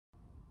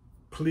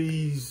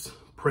Please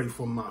pray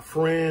for my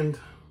friend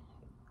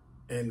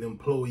and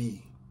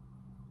employee,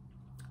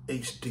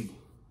 HD.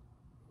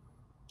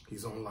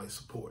 He's on life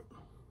support.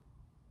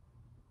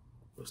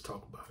 Let's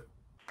talk about it.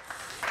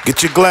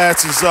 Get your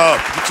glasses up.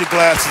 Get your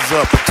glasses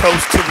up. A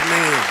toast to the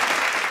man.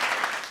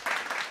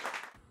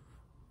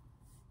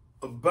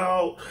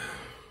 About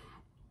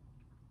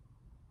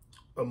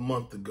a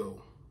month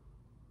ago,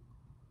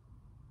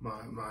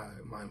 my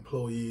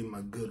employee,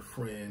 my good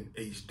friend,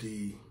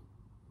 HD,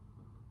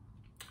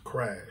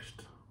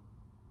 crashed.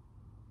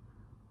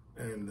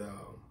 And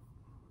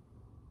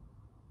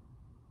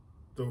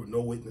there were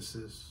no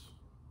witnesses.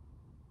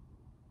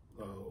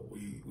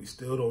 We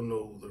still don't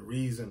know the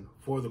reason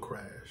for the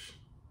crash,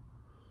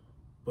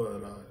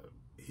 but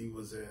he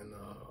was in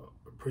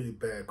a pretty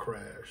bad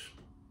crash.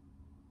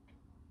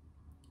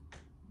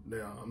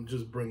 Now, I'm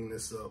just bringing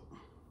this up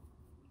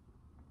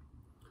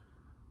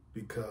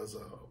because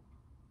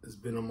it's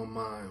been on my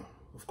mind,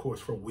 of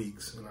course, for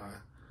weeks, and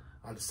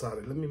I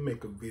decided, let me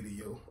make a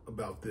video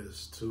about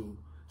this to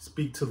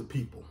speak to the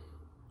people.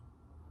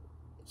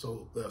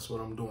 So that's what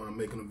I'm doing. I'm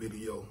making a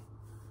video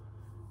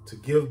to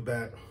give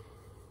back.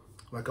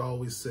 Like I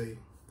always say,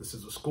 this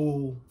is a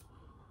school.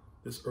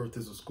 This earth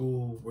is a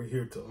school. We're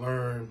here to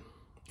learn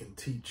and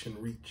teach and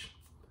reach.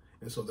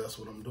 And so that's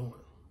what I'm doing.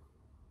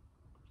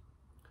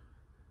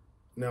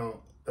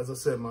 Now, as I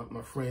said,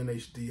 my friend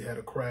HD had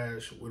a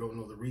crash. We don't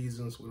know the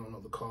reasons. We don't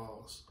know the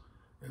cause.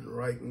 And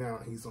right now,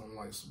 he's on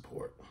life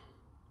support.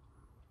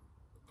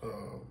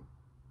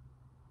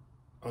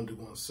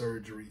 Undergoing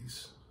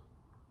surgeries.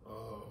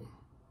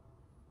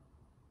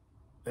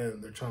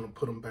 And they're trying to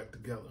put him back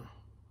together.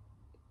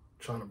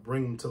 Trying to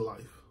bring him to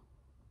life.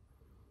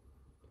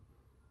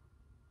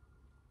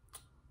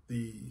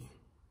 The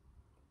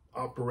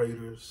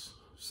operators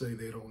say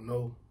they don't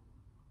know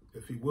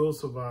if he will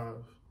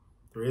survive.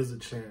 There is a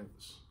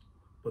chance,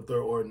 but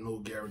there are no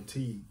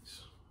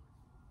guarantees.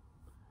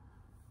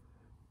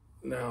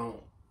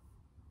 Now,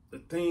 the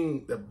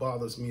thing that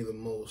bothers me the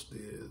most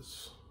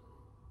is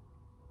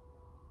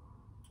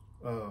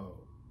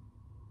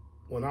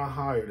when I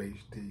hired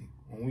HD,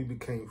 when we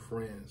became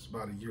friends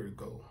about a year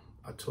ago,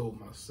 I told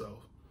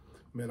myself,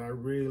 man, I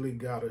really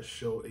gotta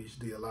show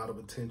HD a lot of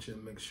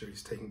attention, make sure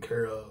he's taken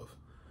care of,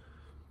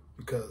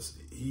 because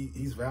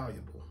he's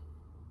valuable.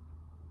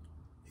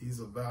 He's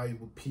a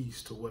valuable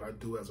piece to what I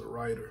do as a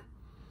writer,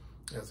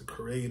 as a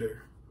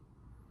creator,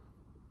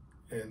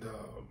 and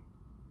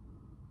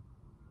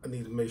I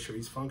need to make sure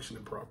he's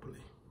functioning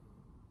properly.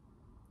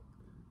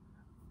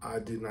 I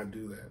did not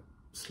do that.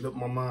 Slipped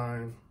my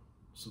mind.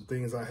 Some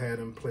things I had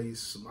in place,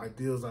 some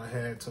ideas I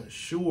had to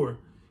ensure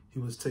he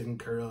was taken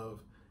care of,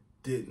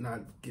 did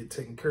not get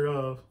taken care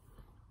of.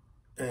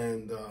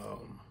 And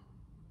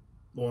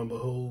lo and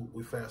behold,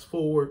 we fast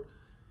forward,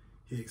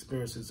 he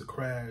experiences a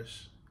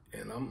crash,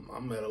 and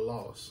I'm at a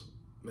loss.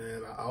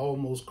 Man, I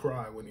almost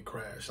cried when he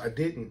crashed. I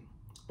didn't,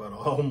 but I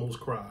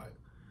almost cried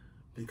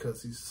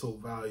because he's so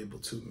valuable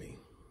to me.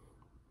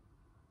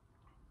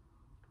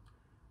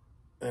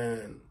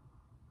 And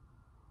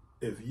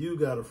if you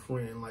got a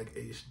friend like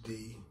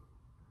HD,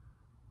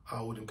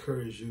 I would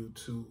encourage you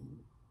to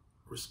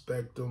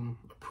respect them,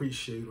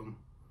 appreciate them.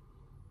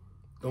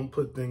 Don't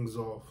put things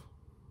off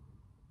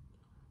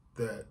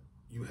that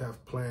you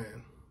have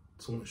planned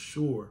to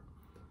ensure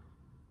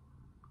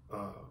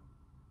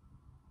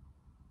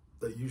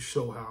that you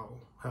show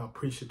how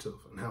appreciative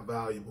and how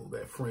valuable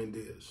that friend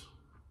is.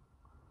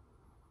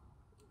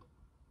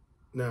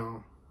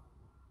 Now,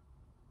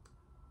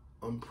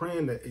 I'm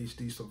praying that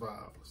HD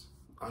survives.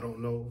 I don't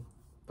know.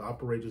 The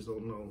operators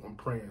don't know. I'm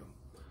praying.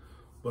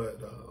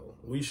 But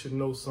we should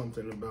know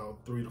something in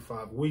about 3 to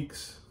 5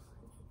 weeks.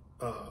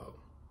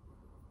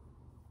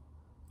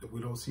 If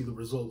we don't see the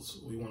results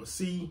we want to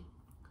see,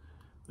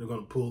 they're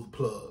going to pull the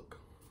plug.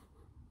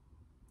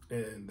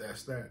 And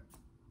that's that.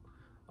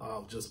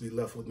 I'll just be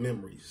left with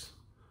memories.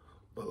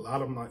 But a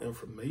lot of my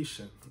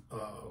information,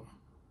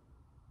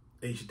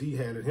 HD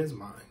had in his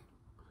mind,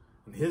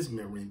 in his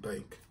memory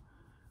bank.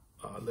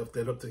 Left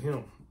that up to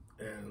him.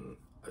 And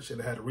I should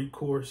have had a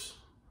recourse.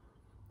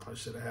 I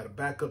should have had a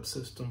backup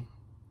system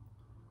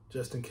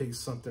just in case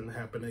something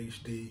happened to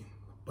HD,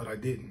 but I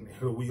didn't.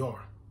 Here we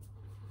are.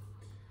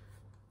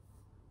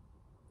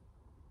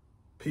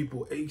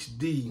 People,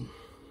 HD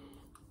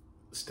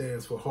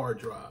stands for hard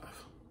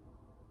drive.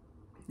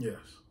 Yes.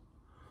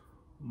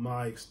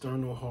 My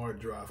external hard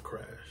drive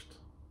crashed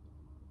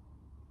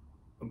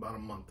about a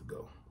month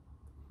ago.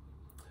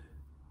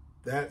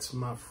 That's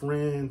my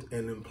friend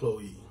and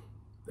employee.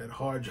 That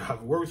hard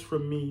drive works for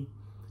me,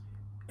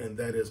 and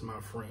that is my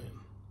friend.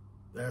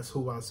 That's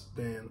who I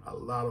spend a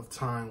lot of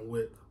time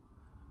with,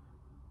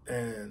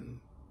 and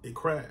it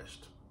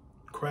crashed.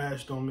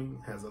 Crashed on me,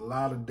 has a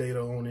lot of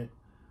data on it,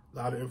 a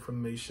lot of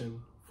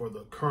information for the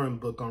current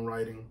book I'm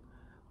writing.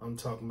 I'm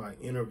talking about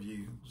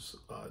interviews,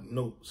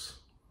 notes,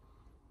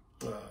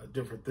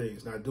 different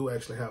things. Now, I do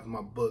actually have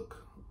my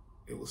book.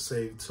 It was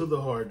saved to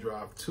the hard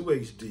drive, to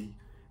HD,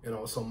 and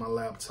also my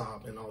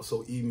laptop, and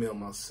also email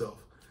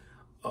myself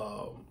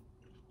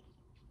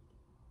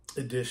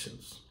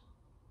editions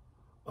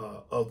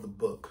of the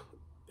book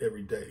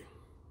every day.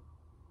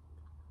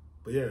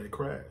 But yeah, it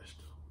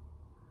crashed.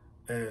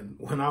 And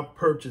when I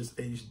purchased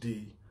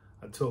HD,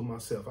 I told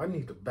myself, I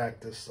need to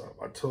back this up.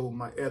 I told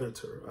my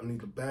editor, I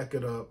need to back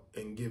it up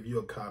and give you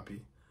a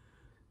copy.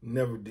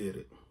 Never did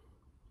it.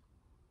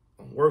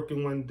 I'm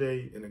working one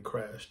day and it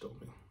crashed on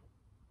me.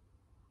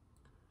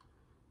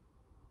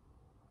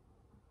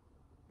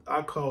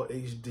 I call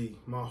HD,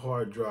 my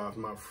hard drive,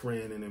 my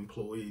friend and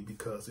employee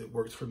because it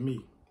works for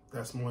me.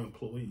 That's my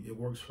employee. It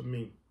works for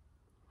me.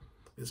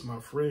 It's my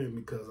friend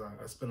because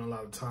I spend a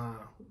lot of time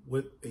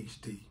with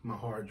HD, my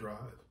hard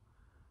drive.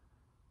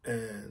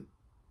 And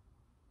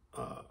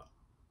I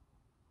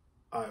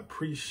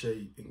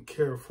appreciate and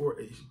care for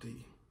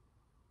HD.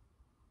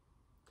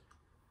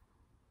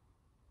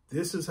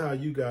 This is how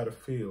you got to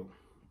feel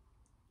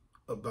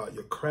about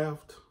your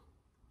craft,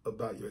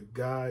 about your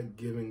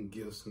God-given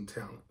gifts and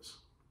talents.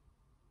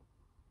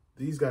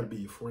 These got to be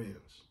your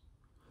friends.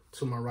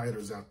 To my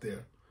writers out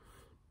there,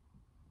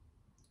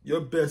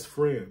 your best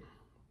friend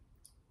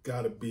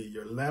got to be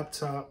your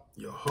laptop,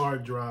 your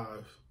hard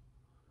drive,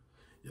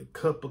 your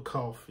cup of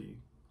coffee,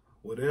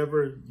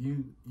 whatever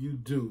you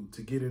do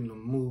to get in the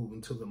mood,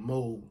 into the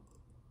mode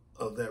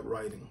of that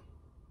writing,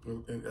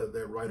 of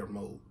that writer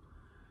mode.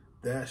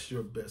 That's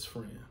your best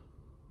friend.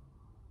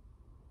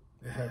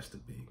 It has to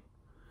be.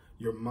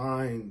 Your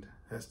mind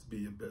has to be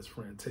your best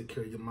friend. Take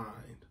care of your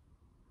mind.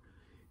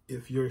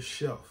 If you're a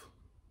chef,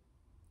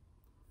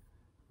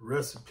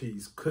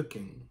 recipes,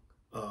 cooking,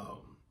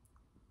 cooking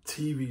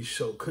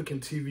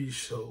TV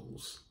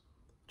shows,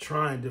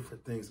 trying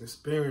different things,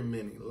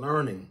 experimenting,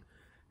 learning,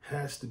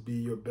 has to be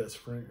your best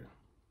friend.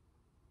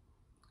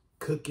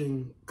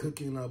 Cooking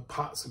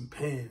pots and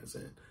pans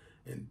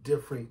and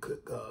different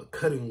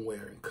cutting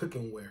ware and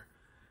cooking ware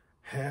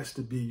has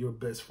to be your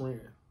best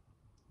friend.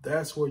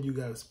 That's where you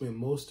got to spend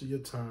most of your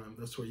time.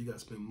 That's where you got to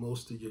spend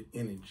most of your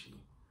energy.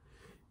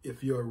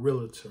 If you're a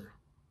realtor,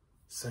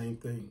 same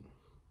thing.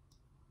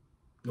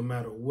 No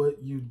matter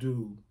what you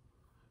do,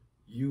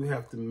 you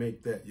have to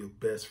make that your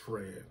best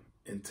friend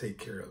and take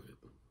care of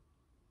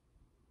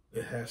it.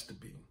 It has to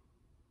be.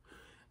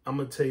 I'm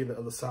going to tell you the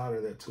other side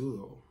of that too,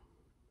 though.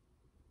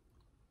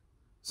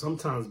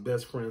 Sometimes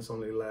best friends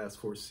only last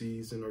for a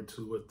season or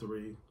 2 or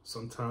 3.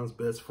 Sometimes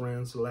best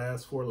friends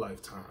last for a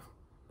lifetime.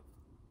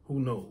 Who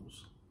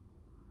knows?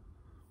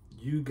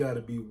 You got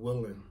to be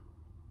willing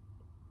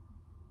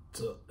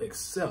to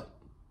accept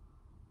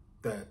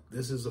that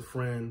this is a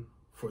friend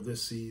for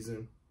this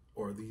season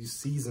or these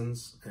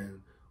seasons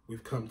and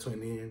we've come to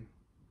an end,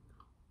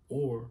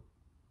 or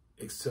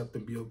accept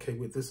and be okay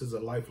with this is a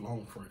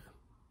lifelong friend.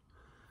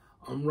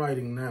 I'm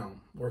writing now,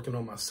 working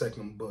on my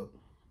 2nd book,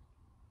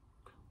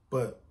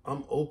 but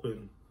I'm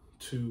open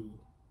to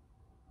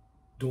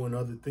doing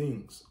other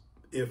things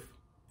if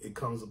it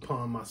comes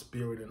upon my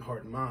spirit and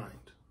heart and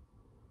mind.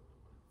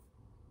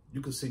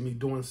 You could see me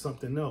doing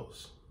something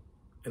else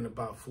in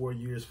about 4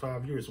 years,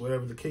 5 years,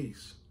 whatever the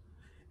case.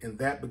 And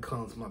that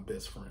becomes my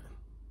best friend.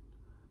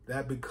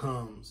 That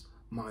becomes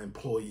my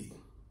employee.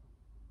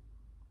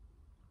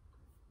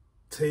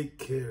 Take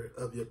care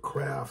of your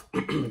craft,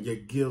 your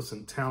gifts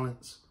and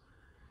talents.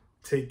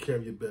 Take care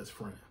of your best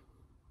friend.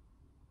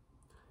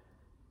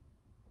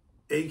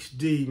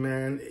 HD,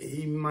 man,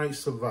 he might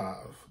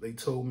survive. They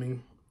told me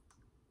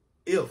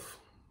if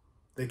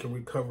they can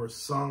recover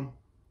some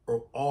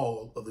or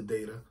all of the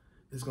data,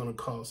 it's going to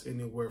cost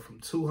anywhere from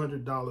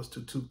 $200 to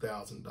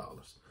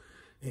 $2,000.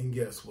 And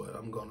guess what?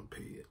 I'm going to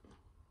pay it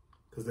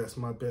because that's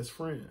my best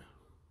friend.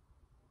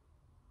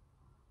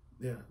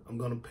 Yeah, I'm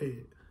going to pay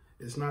it.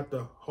 It's not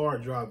the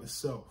hard drive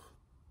itself,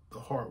 the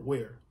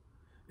hardware.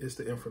 It's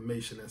the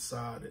information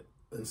inside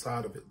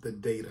of it, the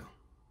data.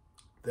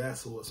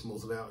 That's what's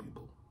most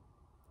valuable.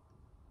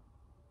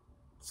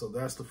 So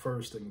that's the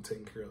first thing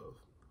taken care of.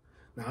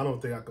 Now, I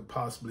don't think I could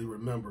possibly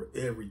remember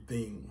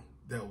everything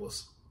that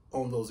was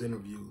on those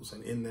interviews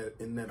and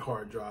in that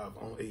hard drive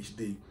on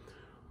HD.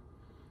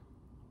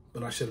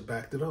 But I should have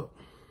backed it up.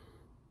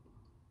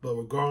 But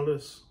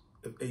regardless,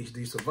 if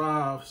HD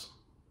survives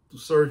through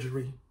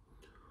surgery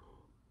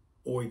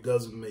or he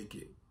doesn't make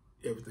it,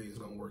 everything's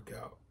going to work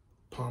out.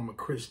 Palmer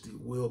Christie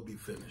will be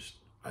finished.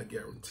 I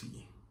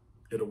guarantee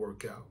it'll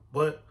work out.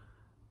 But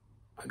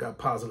I got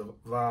positive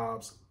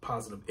vibes,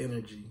 positive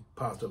energy,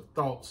 positive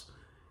thoughts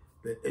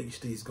that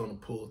HD is going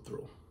to pull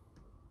through.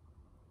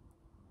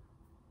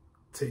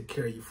 Take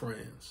care of your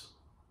friends.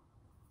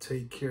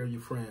 Take care of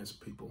your friends,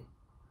 people.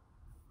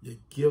 Your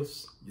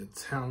gifts, your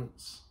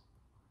talents,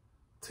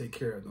 take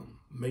care of them.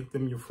 Make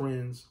them your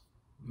friends.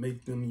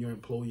 Make them your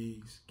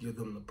employees. Give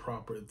them the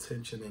proper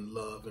attention and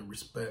love and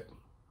respect.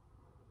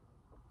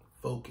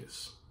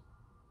 Focus.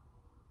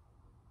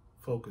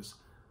 Focus.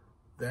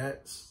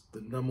 That's the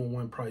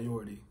 #1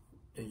 priority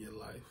in your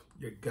life.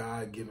 Your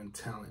God-given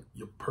talent,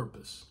 your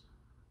purpose.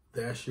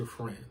 That's your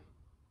friend.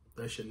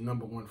 That's your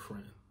 #1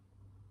 friend.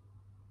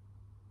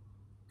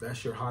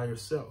 That's your higher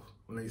self.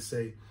 When they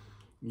say,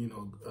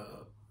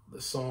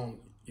 the song,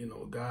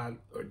 God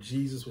or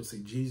Jesus would say,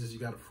 Jesus, you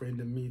got a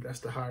friend in me. That's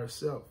the higher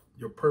self,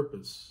 your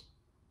purpose,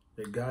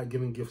 your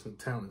God-given gifts and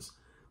talents.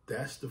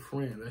 That's the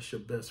friend. That's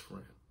your best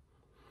friend.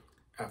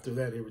 After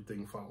that,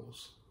 everything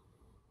follows.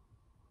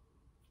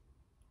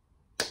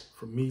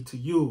 From me to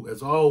you,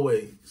 as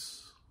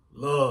always,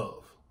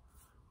 love,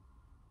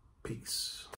 peace.